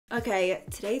Okay,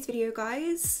 today's video,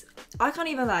 guys, I can't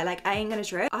even lie, like, I ain't gonna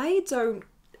trip. I don't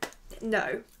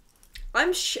know.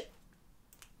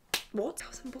 What?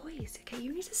 Girls and boys, okay,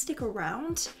 you need to stick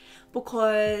around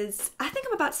because I think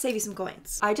I'm about to save you some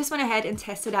coins. I just went ahead and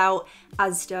tested out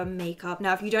Asda makeup.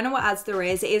 Now, if you don't know what Asda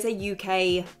is, it is a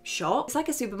UK shop. It's like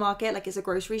a supermarket, like it's a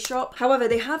grocery shop. However,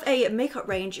 they have a makeup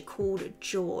range called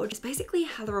George. It's basically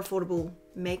hella affordable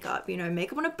makeup, you know,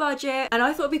 makeup on a budget. And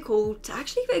I thought it'd be cool to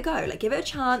actually give it a go, like give it a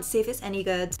chance, see if it's any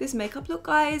good. This makeup look,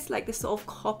 guys, like this sort of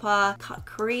copper cut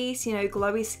crease, you know,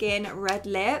 glowy skin, red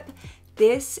lip.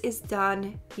 This is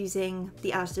done using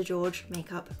the Asda George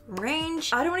makeup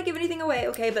range. I don't want to give anything away,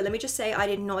 okay, but let me just say I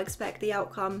did not expect the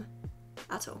outcome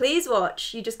at all. Please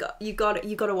watch. You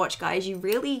gotta watch, guys. You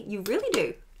really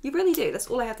do. You really do. That's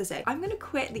all I have to say. I'm gonna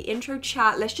quit the intro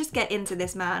chat. Let's just get into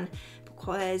this, man,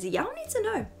 because y'all need to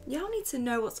know. Y'all need to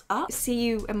know what's up. See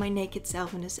you and my naked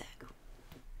self in a sec.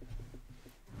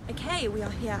 Okay, we are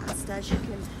here at Asda, as you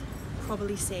can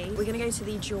probably see. We're gonna go to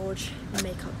the George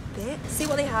makeup bit, see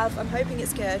what they have. I'm hoping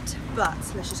it's good, but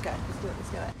let's just go. Let's do it, let's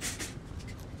do it.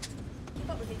 Keep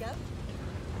up with it, girl.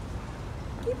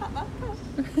 Keep up, man.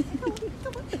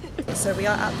 Come on. So we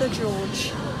are at the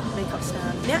George makeup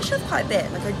stand. They actually have quite a bit.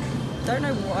 Like, I don't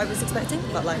know what I was expecting,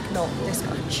 but like not this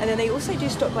much. And then they also do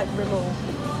stock like Rimmel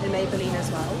and Maybelline as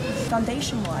well.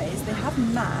 Foundation wise, they have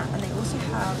matte and they also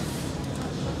have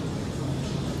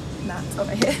matte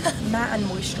over here. Matte and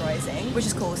moisturising, which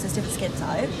is cool, so there's different skin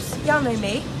types. Y'all know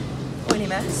me, oily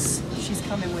mess. She's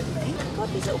coming with me. Oh my god,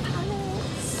 these little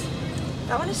palettes.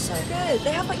 That one is so good.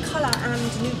 They have like colour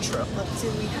and neutral. What do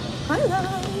we have?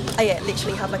 Highlight. I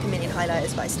literally have like a million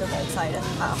highlighters, but I still get excited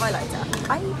about a highlighter.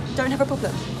 I don't have a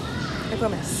problem, I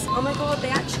promise. Oh my god, they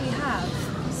actually have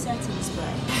setting spray.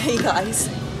 Hey guys,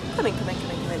 come in.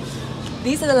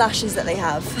 These are the lashes that they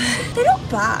have. They're not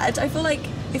bad. I feel like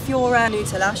if you're new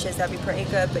to lashes, that'd be pretty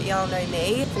good, but y'all know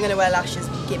me. If I'm gonna wear lashes,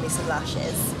 give me some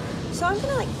lashes. So I'm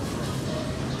gonna like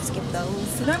skip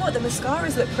those. You know what, the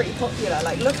mascaras look pretty popular.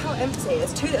 Like, look how empty.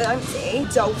 There's two that are empty.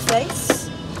 Doll face.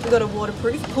 We got a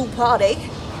waterproof pool party.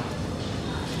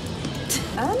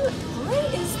 And why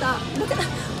is that? Look at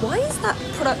that. Why is that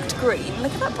product green?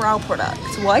 Look at that brow product.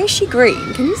 Why is she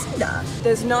green? Can you see that?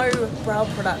 There's no brow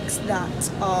products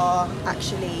that are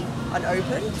actually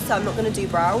unopened, so I'm not gonna do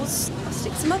brows. I'll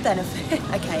stick to my benefit.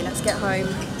 Okay, let's get home.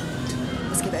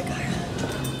 Let's give it a go.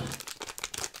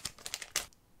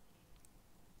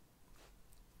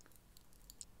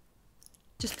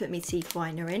 Just put me teeth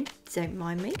whitener in, don't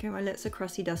mind me. Okay, my lips are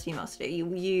crusty, dusty, musty.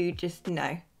 You just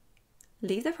know.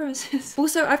 Leave the premises.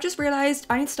 Also, I've just realised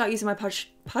I need to start using my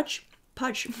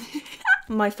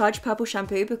my fudge purple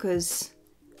shampoo because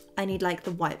I need like the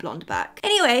white blonde back.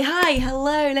 Anyway, hi,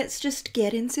 hello, let's just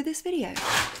get into this video.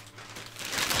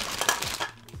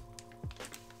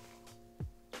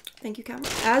 Thank you, camera.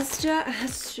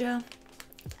 Asda.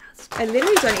 I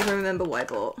literally don't even remember what I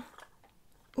bought.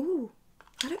 Ooh,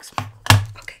 that looks...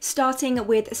 Okay. Starting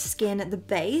with skin, the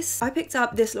base. I picked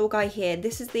up this little guy here.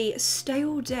 This is the Stay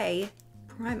All Day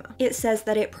primer. It says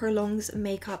that it prolongs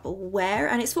makeup wear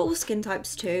and it's for all skin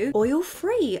types too. Oil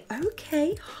free.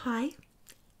 Okay, hi.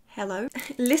 Hello.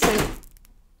 Listen.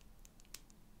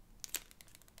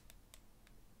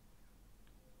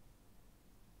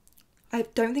 I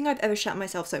don't think I've ever shat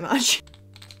myself so much.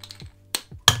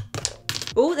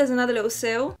 Oh, there's another little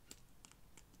seal.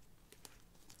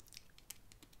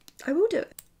 I will do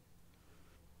it.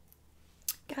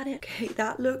 Got it. Okay,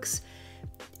 that looks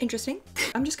interesting.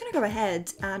 I'm just gonna go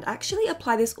ahead and actually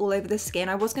apply this all over the skin.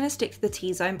 I was gonna stick to the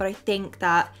T-zone, but I think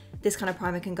that this kind of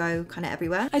primer can go kind of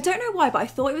everywhere. I don't know why, but I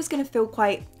thought it was gonna feel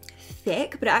quite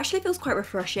thick, but it actually feels quite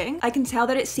refreshing. I can tell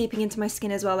that it's seeping into my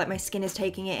skin as well, like my skin is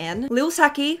taking it in. Lil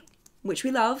Saatchi, which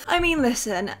we love. I mean,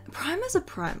 listen, primer's a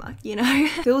primer, you know?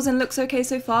 Feels and looks okay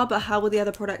so far, but how will the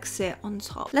other products sit on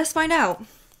top? Let's find out.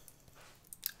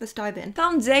 Let's dive in.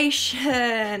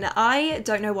 Foundation. I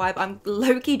don't know why, but I'm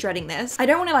low-key dreading this. I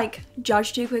don't want to like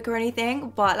judge too quick or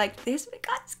anything, but like this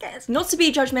gets not to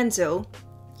be judgmental,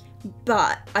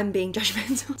 but I'm being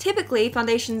judgmental. Typically,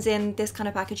 foundations in this kind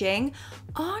of packaging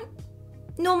aren't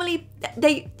normally,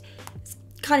 they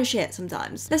kind of shit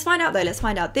sometimes. Let's find out though, let's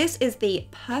find out. This is the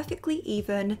Perfectly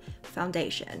Even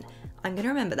foundation. I'm gonna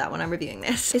remember that when I'm reviewing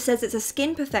this. It says it's a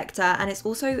skin perfector and it's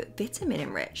also vitamin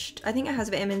enriched. I think it has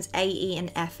vitamins A, E,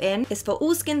 and F in. It's for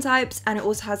all skin types and it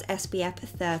also has SPF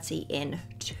 30 in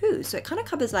too. So it kind of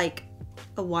covers like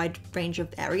a wide range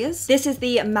of areas. This is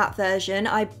the matte version.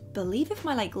 I believe if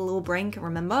my like little brain can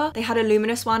remember. They had a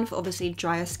luminous one for obviously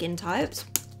drier skin types.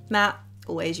 Matte,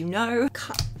 always, you know.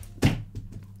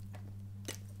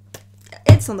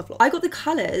 It's on the floor. I got the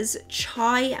colors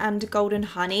Chai and Golden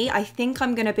Honey. I think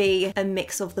I'm gonna be a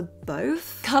mix of the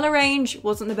both. Color range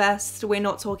wasn't the best. We're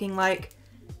not talking like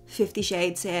 50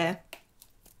 shades here.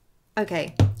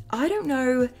 Okay, I don't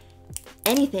know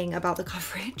anything about the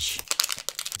coverage.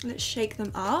 Let's shake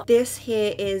them up. This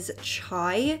here is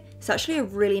Chai. It's actually a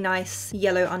really nice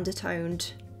yellow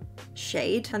undertoned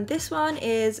shade. And this one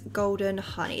is Golden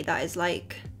Honey. That is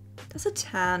like, that's a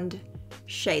tanned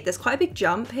shade. There's quite a big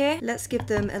jump here. Let's give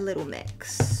them a little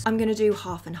mix. I'm gonna do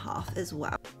half and half as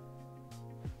well.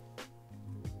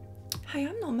 Hey,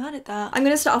 I'm not mad at that. I'm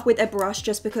gonna start off with a brush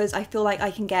just because I feel like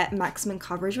I can get maximum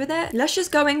coverage with it. Let's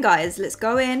just go in, guys. Let's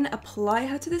go in, apply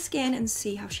her to the skin and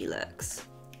see how she looks.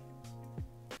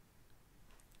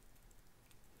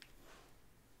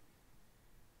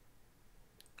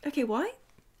 Okay, why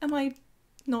am I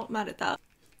not mad at that?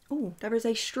 Oh, there is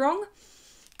a strong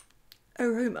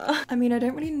aroma. I mean, I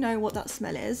don't really know what that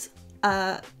smell is.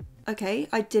 Okay,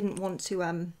 I didn't want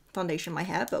to foundation my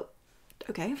hair, but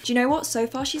okay. Do you know what? So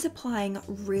far she's applying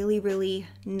really, really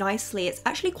nicely. It's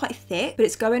actually quite thick, but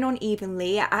it's going on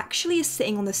evenly. It actually is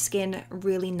sitting on the skin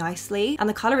really nicely, and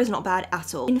the color is not bad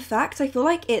at all. In fact, I feel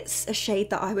like it's a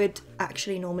shade that I would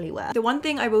actually normally wear. The one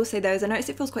thing I will say though is I notice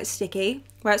it feels quite sticky,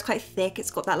 where it's quite thick. It's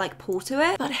got that like pull to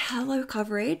it, but hello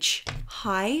coverage.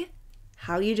 Hi,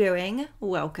 how you doing?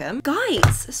 Welcome.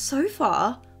 Guys, so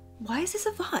far, why is this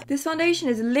a vibe? This foundation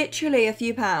is literally a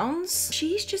few pounds.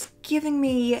 She's just giving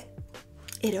me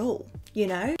it all, you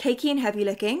know? Cakey and heavy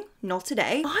looking, not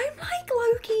today. I'm like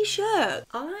low-key shook.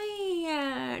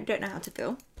 I don't know how to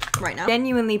feel right now.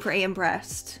 Genuinely pretty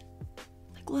impressed.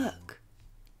 Like, look.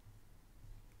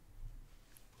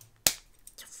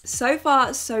 So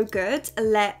far, so good.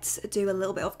 Let's do a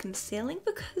little bit of concealing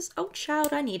because, oh child,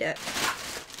 I need it.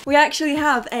 We actually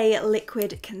have a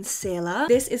liquid concealer.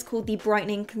 This is called the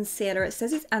Brightening Concealer. It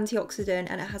says it's antioxidant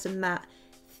and it has a matte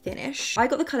finish. I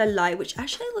got the color Light, which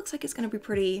actually looks like it's gonna be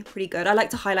pretty good. I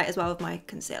like to highlight as well with my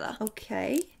concealer.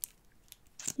 Okay,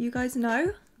 you guys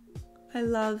know I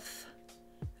love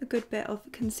a good bit of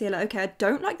concealer. Okay, I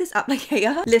don't like this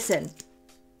applicator. Listen,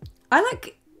 I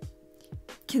like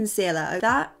concealer.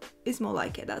 That is more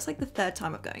like it. That's like the third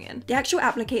time I'm going in. The actual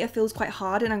applicator feels quite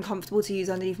hard and uncomfortable to use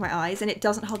underneath my eyes, and it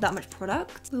doesn't hold that much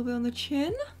product. A little bit on the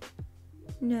chin,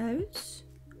 nose,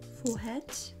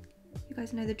 forehead. You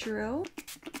guys know the drill.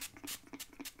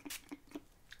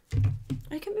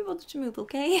 I can be bothered to move,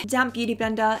 okay? Damp beauty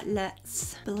blender.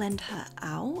 Let's blend her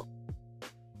out.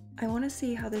 I want to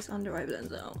see how this under eye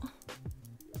blends out.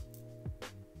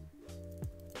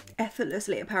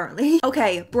 Effortlessly, apparently.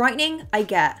 Okay, brightening, I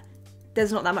get.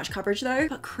 There's not that much coverage though.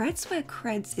 But creds where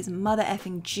creds is mother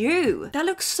effing due. That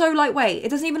looks so lightweight. It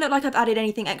doesn't even look like I've added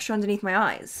anything extra underneath my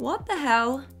eyes. What the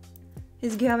hell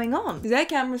is going on? Is there a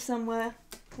camera somewhere?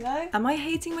 Hello? Am I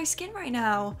hating my skin right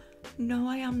now? No,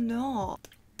 I am not.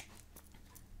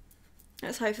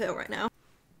 That's how I feel right now.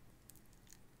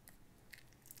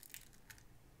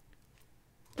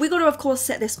 We gotta, of course,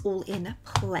 set this all in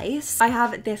place. I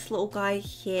have this little guy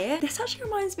here. This actually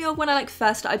reminds me of when I like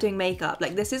first started doing makeup.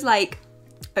 Like, this is like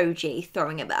OG,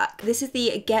 throwing it back. This is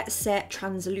the Get Set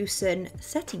Translucent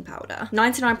Setting Powder.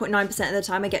 99.9% of the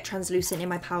time I get translucent in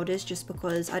my powders just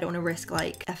because I don't want to risk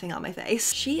like effing up my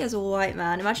face. She is white,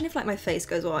 man. Imagine if like my face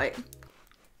goes white.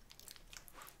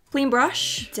 Clean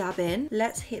brush, dab in.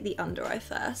 Let's hit the under eye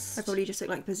first. I probably just look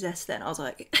like possessed then. I was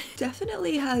like,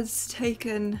 definitely has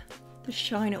taken the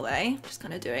shine away. Just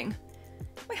kind of doing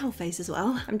my whole face as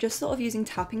well. I'm just sort of using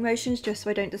tapping motions just so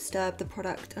I don't disturb the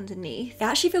product underneath. It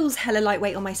actually feels hella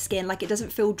lightweight on my skin. Like, it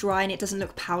doesn't feel dry and it doesn't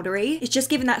look powdery. It's just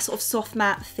giving that sort of soft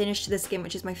matte finish to the skin,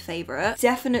 which is my favorite.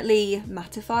 Definitely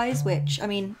mattifies, which, I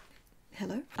mean,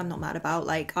 hello? I'm not mad about.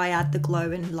 Like, I add the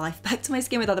glow and life back to my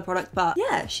skin with other products, but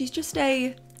yeah, she's just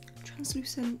a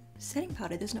translucent setting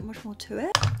powder. There's not much more to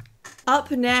it.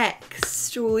 Up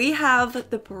next, we have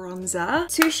the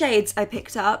bronzer. Two shades I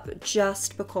picked up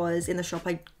just because in the shop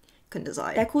I couldn't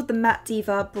decide. They're called the Matte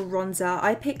Diva Bronzer.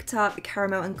 I picked up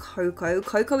Caramel and Cocoa.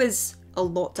 Cocoa is a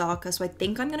lot darker, so I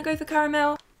think I'm gonna go for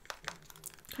Caramel.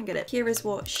 Can't get it. Here is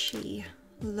what she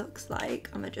looks like.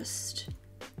 I'm gonna just...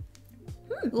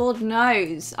 Lord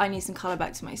knows I need some colour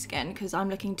back to my skin because I'm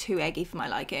looking too eggy for my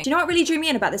liking. Do you know what really drew me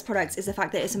in about this product is the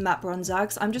fact that it's a matte bronzer,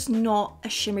 because I'm just not a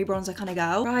shimmery bronzer kind of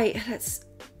girl. Right, let's...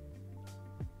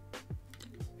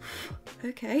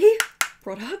 Okay,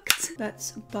 product.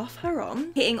 Let's buff her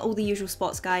on. Hitting all the usual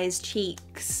spots, guys.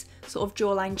 Cheeks, sort of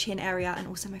jawline, chin area, and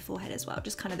also my forehead as well.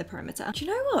 Just kind of the perimeter. Do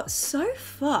you know what? So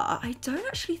far, I don't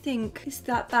actually think it's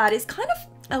that bad. It's kind of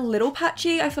a little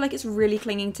patchy. I feel like it's really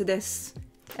clinging to this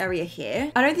area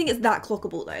here. I don't think it's that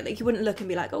clockable though. Like you wouldn't look and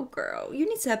be like, oh girl, you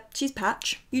need to, she's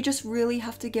patch. You just really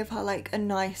have to give her like a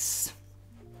nice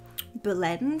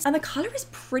blend. And the color is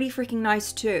pretty freaking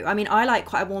nice too. I mean, I like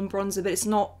quite a warm bronzer, but it's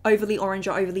not overly orange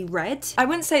or overly red. I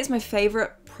wouldn't say it's my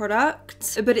favorite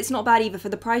product, but it's not bad either. For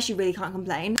the price, you really can't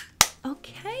complain.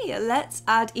 Okay, let's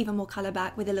add even more color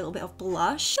back with a little bit of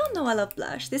blush. Y'all know I love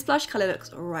blush. This blush color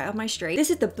looks right up my street.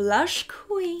 This is the Blush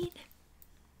Queen.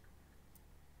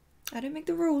 I don't make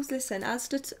the rules, listen,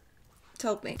 Asda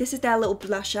told me. This is their little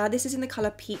blusher. This is in the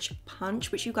color Peach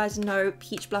Punch, which you guys know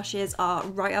peach blushes are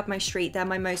right up my street. They're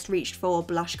my most reached for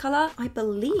blush color. I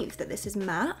believe that this is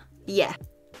matte. Yeah.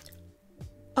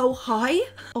 Oh, hi.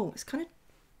 Oh, it's kind of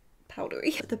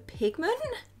powdery. But the pigment,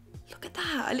 look at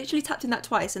that. I literally tapped in that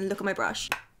twice and look at my brush.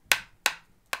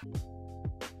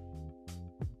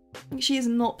 She is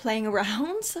not playing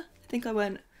around. I think I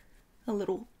went a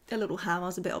little ham. I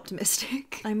was a bit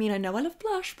optimistic. I mean, I know I love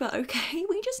blush, but okay,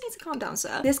 we just need to calm down,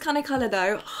 sir. This kind of color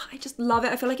though, oh, I just love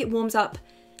it. I feel like it warms up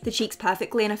the cheeks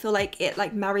perfectly, and I feel like it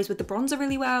like marries with the bronzer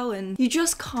really well, and you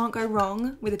just can't go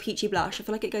wrong with a peachy blush. I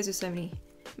feel like it goes with so many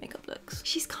makeup looks.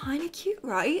 She's kind of cute,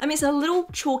 right? I mean, it's a little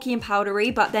chalky and powdery,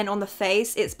 but then on the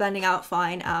face, it's blending out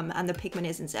fine, and the pigment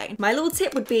is insane. My little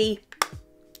tip would be,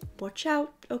 watch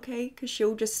out, okay? Because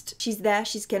she's there,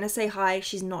 she's gonna say hi,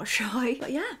 she's not shy,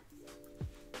 but yeah.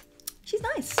 She's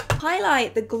nice.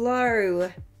 Highlight, the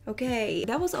glow. Okay,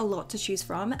 there was a lot to choose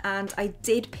from, and I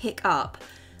did pick up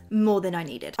more than I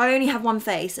needed. I only have one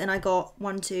face, and I got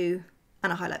 1, 2,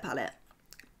 and a highlight palette.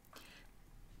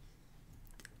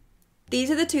 These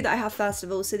are the two that I have first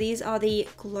of all. So these are the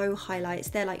glow highlights.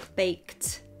 They're like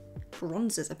baked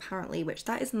bronzers apparently, which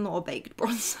that is not a baked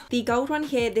bronzer. The gold one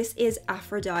here, this is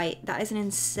Aphrodite. That is an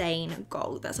insane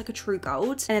gold. That's like a true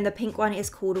gold. And then the pink one is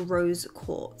called Rose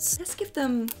Quartz. Let's give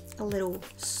them a little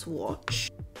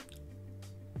swatch.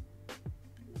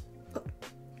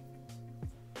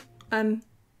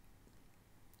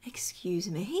 Excuse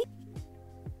me?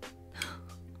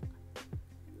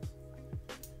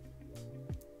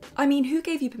 I mean, who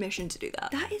gave you permission to do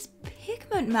that? That is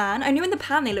pigment, man. I knew in the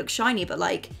pan they look shiny, but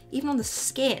like even on the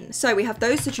skin. So we have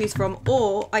those to choose from,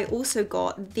 or I also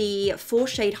got the 4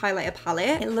 shade highlighter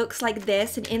palette. It looks like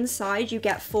this, and inside you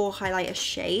get 4 highlighter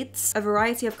shades, a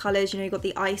variety of colors. You know, you've got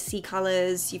the icy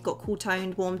colors, you've got cool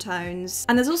toned, warm tones,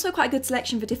 and there's also quite a good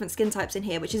selection for different skin types in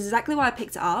here, which is exactly why I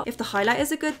picked it up. If the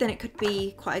highlighters are good, then it could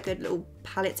be quite a good little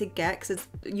palette to get, because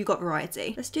you got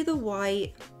variety. Let's do the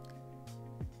white,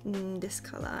 this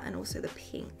color, and also the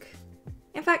pink.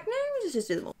 In fact, no, let's just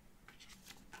do them all.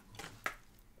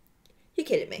 You're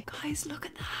kidding me. Guys, look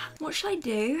at that. What should I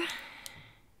do?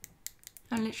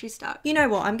 I'm literally stuck. You know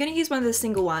what? I'm going to use one of the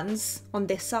single ones on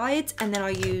this side, and then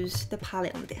I'll use the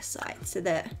palette on this side, so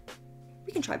that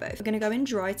we can try both. We're going to go in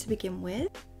dry to begin with.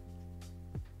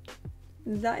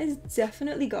 That is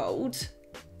definitely gold.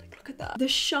 Like, look at that. The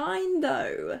shine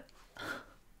though.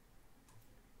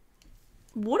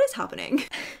 What is happening?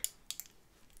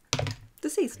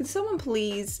 Deceased. Can someone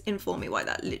please inform me why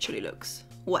that literally looks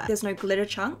wet? There's no glitter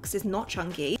chunks. It's not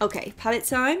chunky. Okay, palette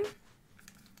time.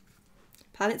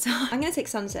 Palette time. I'm gonna take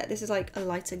Sunset. This is like a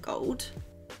lighter gold.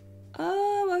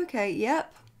 Oh, okay.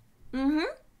 Yep. Do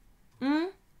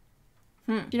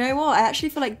you know what? I actually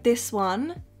feel like this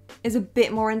one is a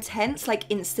bit more intense, like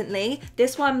instantly.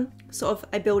 This one, sort of,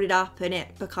 I build it up and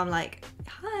it become like,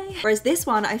 hi. Whereas this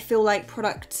one, I feel like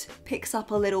product picks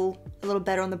up a little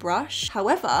better on the brush.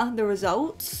 However, the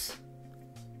results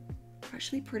are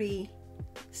actually pretty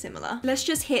similar. Let's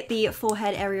just hit the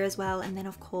forehead area as well, and then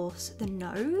of course the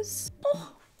nose.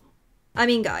 Oh. I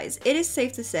mean guys, it is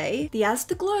safe to say the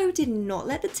Asda Glow did not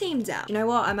let the team down. You know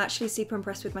what? I'm actually super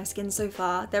impressed with my skin so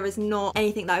far. There is not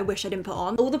anything that I wish I didn't put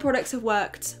on. All the products have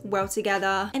worked well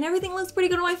together and everything looks pretty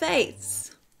good on my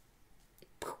face.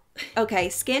 Okay,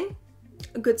 skin,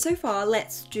 good so far.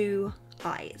 Let's do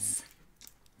eyes.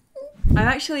 I'm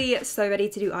actually so ready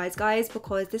to do eyes, guys,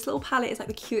 because this little palette is like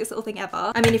the cutest little thing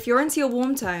ever. I mean, if you're into your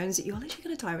warm tones, you're literally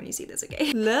gonna die when you see this,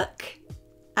 okay? Look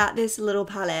at this little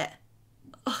palette.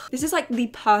 Oh, this is like the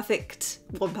perfect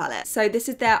one palette. So this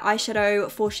is their eyeshadow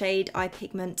 4 shade eye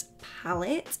pigment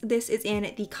palette. This is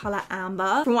in the color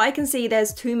Amber. From what I can see,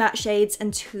 there's 2 matte shades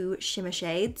and 2 shimmer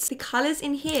shades. The colors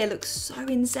in here look so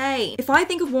insane. If I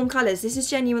think of warm colors, this is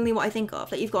genuinely what I think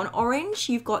of. Like, you've got an orange,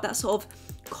 you've got that sort of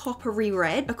coppery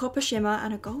red, a copper shimmer,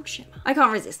 and a gold shimmer. I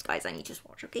can't resist, guys. I need to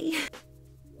swatch, okay?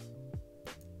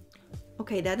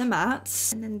 Okay, they're the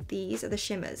mattes, and then these are the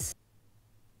shimmers.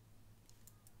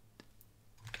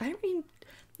 I don't mean,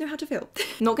 know how to feel.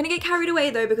 Not gonna get carried away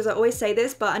though, because I always say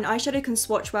this, but an eyeshadow can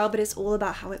swatch well, but it's all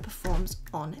about how it performs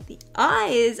on the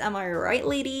eyes. Am I right,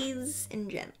 ladies and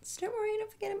gents? Don't worry,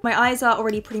 don't forget it. My eyes are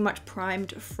already pretty much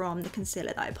primed from the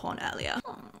concealer that I put on earlier.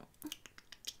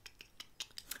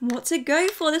 What to go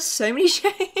for? There's so many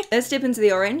shades. Let's dip into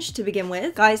the orange to begin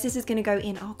with. Guys, this is gonna go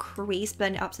in our crease,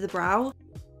 blend it up to the brow.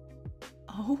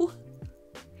 Oh,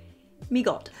 me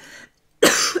God.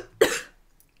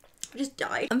 I just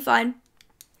died. I'm fine.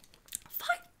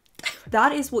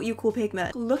 That is what you call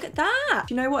pigment. Look at that.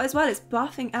 You know what as well? It's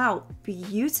buffing out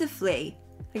beautifully.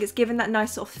 Like it's giving that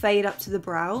nice sort of fade up to the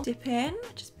brow. Dip in,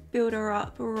 just build her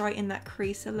up right in that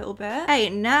crease a little bit. Hey,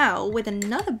 now with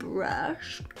another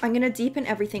brush, I'm gonna deepen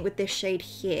everything with this shade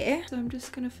here. So I'm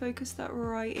just gonna focus that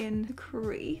right in the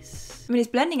crease. I mean,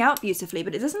 it's blending out beautifully,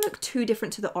 but it doesn't look too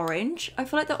different to the orange. I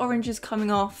feel like the orange is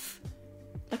coming off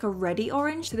like a reddy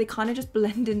orange, so they kind of just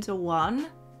blend into one.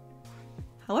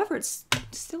 However, it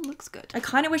still looks good. I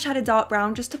kind of wish I had a dark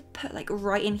brown just to put like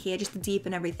right in here, just to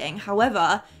deepen everything.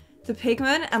 However, the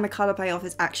pigment and the color payoff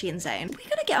is actually insane. We're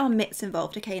gonna get our mitts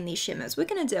involved, okay, in these shimmers. We're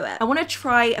gonna do it. I wanna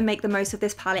try and make the most of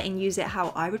this palette and use it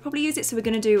how I would probably use it. So we're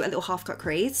gonna do a little half cut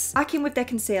crease. Back in with their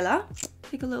concealer.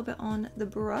 Take a little bit on the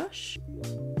brush.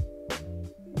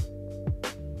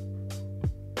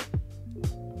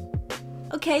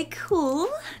 Okay, cool.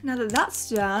 Now that that's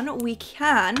done, we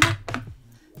can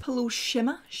put a little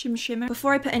shimmer.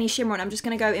 Before I put any shimmer on, I'm just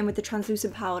gonna go in with the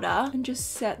translucent powder and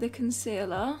just set the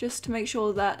concealer, just to make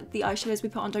sure that the eyeshadows we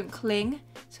put on don't cling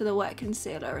to the wet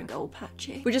concealer and go all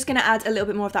patchy. We're just gonna add a little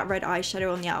bit more of that red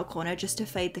eyeshadow on the outer corner just to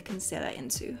fade the concealer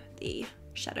into the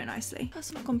shadow nicely.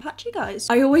 That's not gone patchy, guys.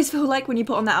 I always feel like when you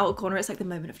put on that outer corner, it's like the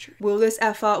moment of truth. Will this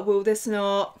effort? Will this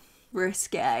not?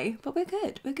 Risque, but we're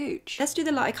good, we're gooch. Let's do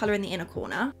the lighter color in the inner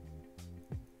corner.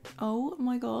 Oh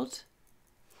my God.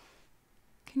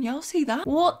 Can y'all see that?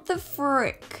 What the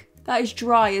frick? That is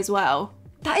dry as well.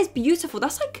 That is beautiful.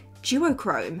 That's like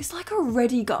duochrome. It's like a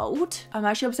reddy gold. I'm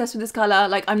actually obsessed with this color.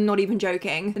 Like, I'm not even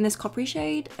joking. And this coppery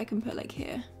shade, I can put like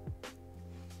here.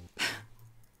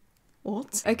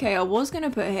 What? Okay, I was gonna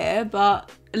put here,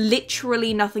 but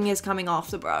literally nothing is coming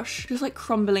off the brush. Just like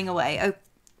crumbling away. Oh,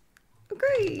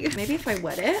 great. Maybe if I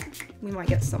wet it, we might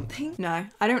get something. No,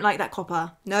 I don't like that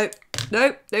copper. Nope.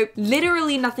 Nope, nope.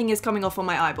 Literally nothing is coming off on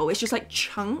my eyeball. It's just like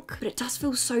chunk, but it does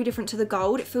feel so different to the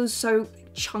gold. It feels so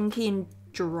chunky and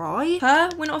dry. Her,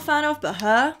 we're not a fan of, but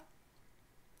her,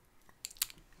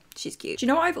 she's cute. Do you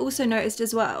know what I've also noticed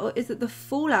as well is that the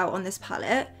fallout on this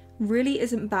palette really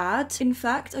isn't bad. In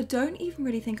fact, I don't even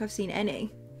really think I've seen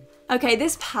any. Okay,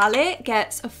 this palette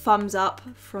gets a thumbs up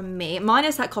from me,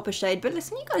 minus that copper shade, but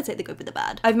listen, you gotta take the good with the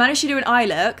bad. I've managed to do an eye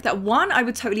look that one, I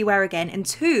would totally wear again, and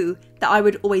two, that I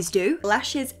would always do.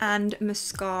 Lashes and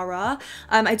mascara.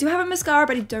 I do have a mascara,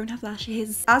 but I don't have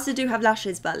lashes. Asda do have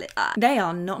lashes, but they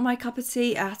are not my cup of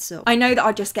tea at all. I know that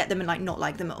I'd just get them and like not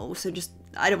like them at all, so just,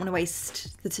 I don't want to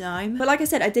waste the time. But like I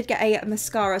said, I did get a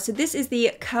mascara. So this is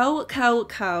the Curl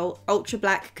Ultra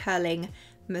Black Curling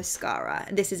Mascara.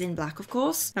 This is in black, of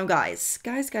course. Now guys,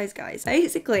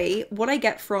 basically what I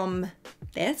get from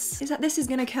this is that this is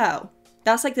gonna curl.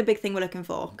 That's like the big thing we're looking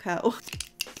for, curl.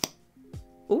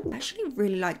 Oh, I actually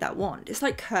really like that wand. It's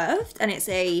like curved and it's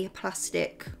a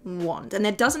plastic wand, and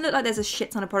it doesn't look like there's a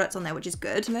shit ton of products on there, which is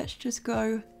good. Let's just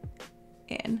go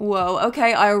in. Whoa,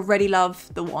 okay, I already love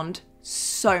the wand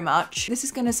so much. This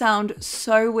is gonna sound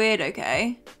so weird,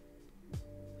 okay?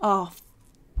 Oh,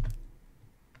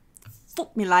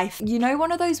 fuck me life. You know,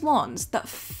 one of those wands that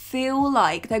feel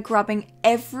like they're grabbing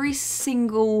every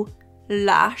single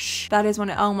lash? That is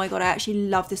one. Oh my God, I actually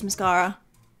love this mascara.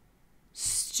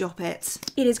 Stop it.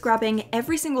 It is grabbing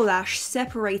every single lash,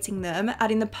 separating them,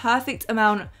 adding the perfect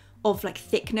amount of like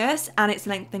thickness, and it's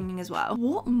lengthening as well.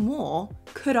 What more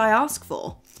could I ask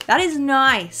for? That is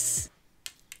nice.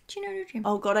 Do you know your dream?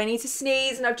 Oh God, I need to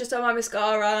sneeze and I've just done my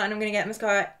mascara and I'm gonna get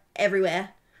mascara everywhere.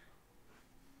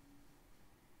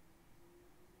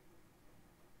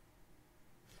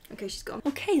 Okay, she's gone.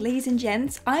 Okay, ladies and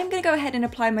gents, I'm gonna go ahead and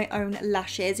apply my own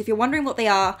lashes. If you're wondering what they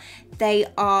are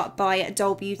by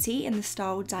Doll Beauty in the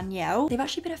style Danielle. They've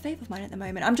actually been a fave of mine at the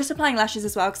moment. I'm just applying lashes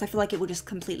as well because I feel like it will just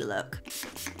complete the look.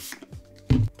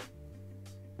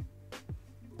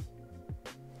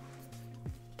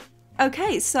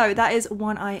 Okay, so that is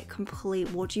one eye complete.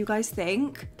 What do you guys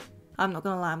think? I'm not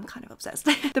gonna lie, I'm kind of obsessed.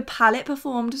 The palette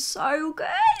performed so good.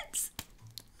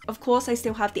 Of course, I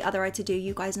still have the other eye to do.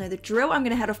 You guys know the drill. I'm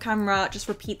gonna head off camera, just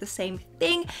repeat the same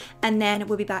thing, and then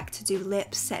we'll be back to do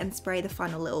lips, set and spray, the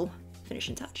final little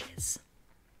finishing touches.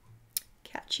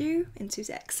 Catch you in 2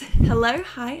 secs. Hello,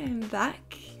 hi, I'm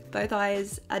back. both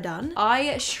eyes are done.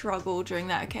 I struggled during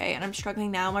that, okay, and I'm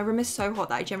struggling now. My room is so hot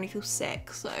that I generally feel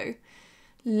sick, so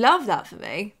love that for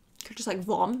me. Could just like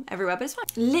vom everywhere, but it's fine.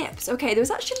 Lips, okay, there was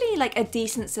actually like a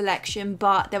decent selection,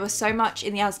 but there was so much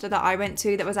in the Asda that I went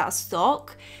to that was out of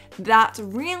stock that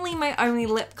really my only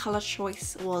lip color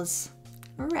choice was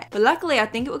red. But luckily I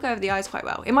think it will go over the eyes quite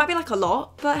well. It might be like a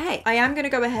lot, but hey, I am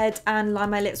gonna go ahead and line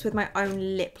my lips with my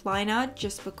own lip liner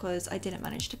just because I didn't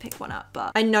manage to pick one up.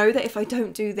 But I know that if I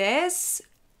don't do this,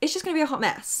 it's just gonna be a hot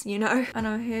mess, you know? And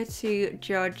I'm here to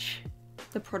judge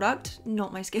the product,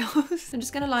 not my skills. I'm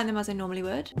just gonna line them as I normally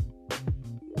would.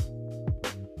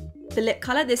 The lip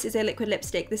color, this is a liquid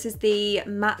lipstick. This is the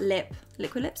matte lip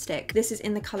liquid lipstick. This is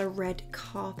in the color Red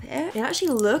Carpet. It actually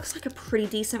looks like a pretty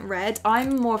decent red.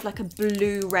 I'm more of like a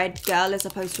blue red girl as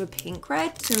opposed to a pink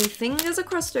red. So my fingers are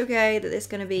crossed, okay, that this is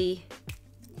gonna be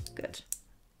good.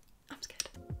 I'm scared.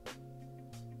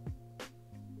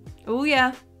 Oh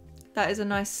yeah, that is a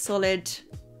nice solid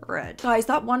red. Guys,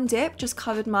 that one dip just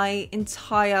covered my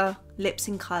entire lips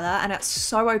in color, and it's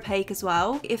so opaque as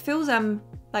well. It feels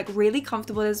like really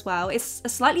comfortable as well. It's a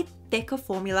slightly thicker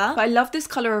formula, but I love this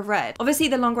color of red. Obviously,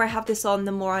 the longer I have this on,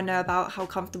 the more I know about how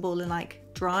comfortable and like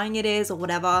drying it is or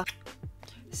whatever.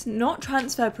 It's not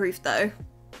transfer proof though,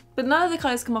 but none of the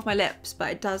colors come off my lips, but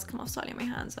it does come off slightly on my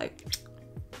hands. So,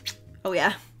 oh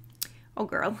yeah, oh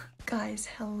girl. Guys,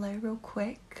 hello real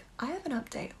quick. I have an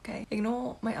update, okay?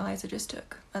 Ignore my eyes, I just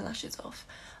took my lashes off.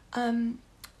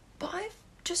 But I've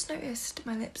just noticed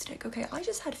my lipstick, okay? I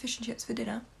just had fish and chips for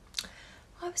dinner.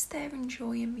 I was there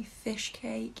enjoying me fish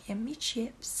cake and me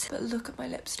chips, but look at my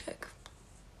lipstick.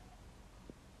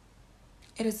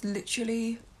 It is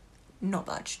literally not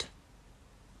budged.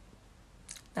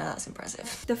 Now that's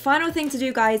impressive. The final thing to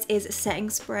do, guys, is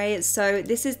setting spray. So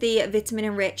this is the vitamin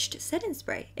enriched setting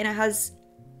spray, and it has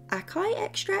acai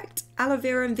extract, aloe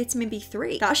vera, and vitamin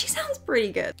B3. That actually sounds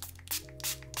pretty good.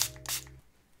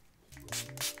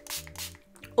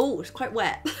 Oh, it's quite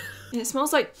wet. It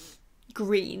smells like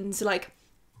greens, like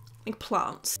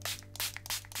plants.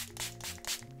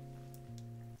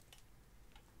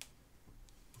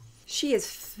 She is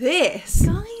fierce.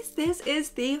 Guys, this is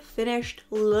the finished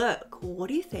look. What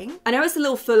do you think? I know it's a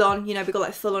little full on, you know, we got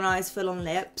like full on eyes, full on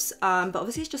lips, but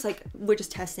obviously it's just like, we're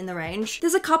just testing the range.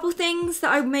 There's a couple things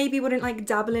that I maybe wouldn't like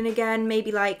dabble in again,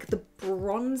 maybe like the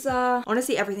bronzer.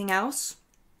 Honestly, everything else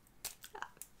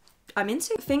I'm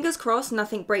into. Fingers crossed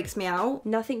nothing breaks me out.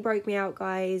 Nothing broke me out,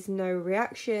 guys. No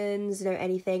reactions, no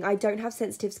anything. I don't have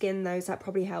sensitive skin though, so that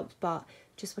probably helped, but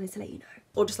just wanted to let you know.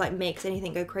 Or just like makes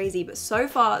anything go crazy, but so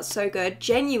far so good.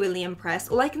 Genuinely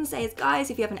impressed. All I can say is, guys,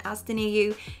 if you have an Asda near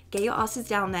you, get your asses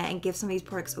down there and give some of these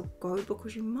products a go,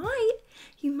 because you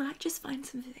might just find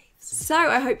some faves. So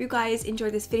I hope you guys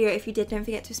enjoyed this video. If you did, don't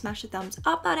forget to smash the thumbs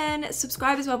up button,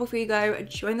 subscribe as well before you go,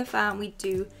 join the fam. We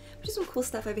do some cool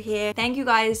stuff over here. Thank you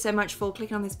guys so much for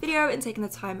clicking on this video and taking the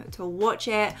time to watch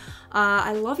it.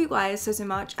 I love you guys so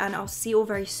much, and I'll see you all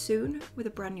very soon with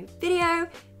a brand new video.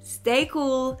 Stay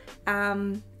cool,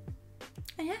 and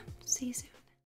yeah, see you soon.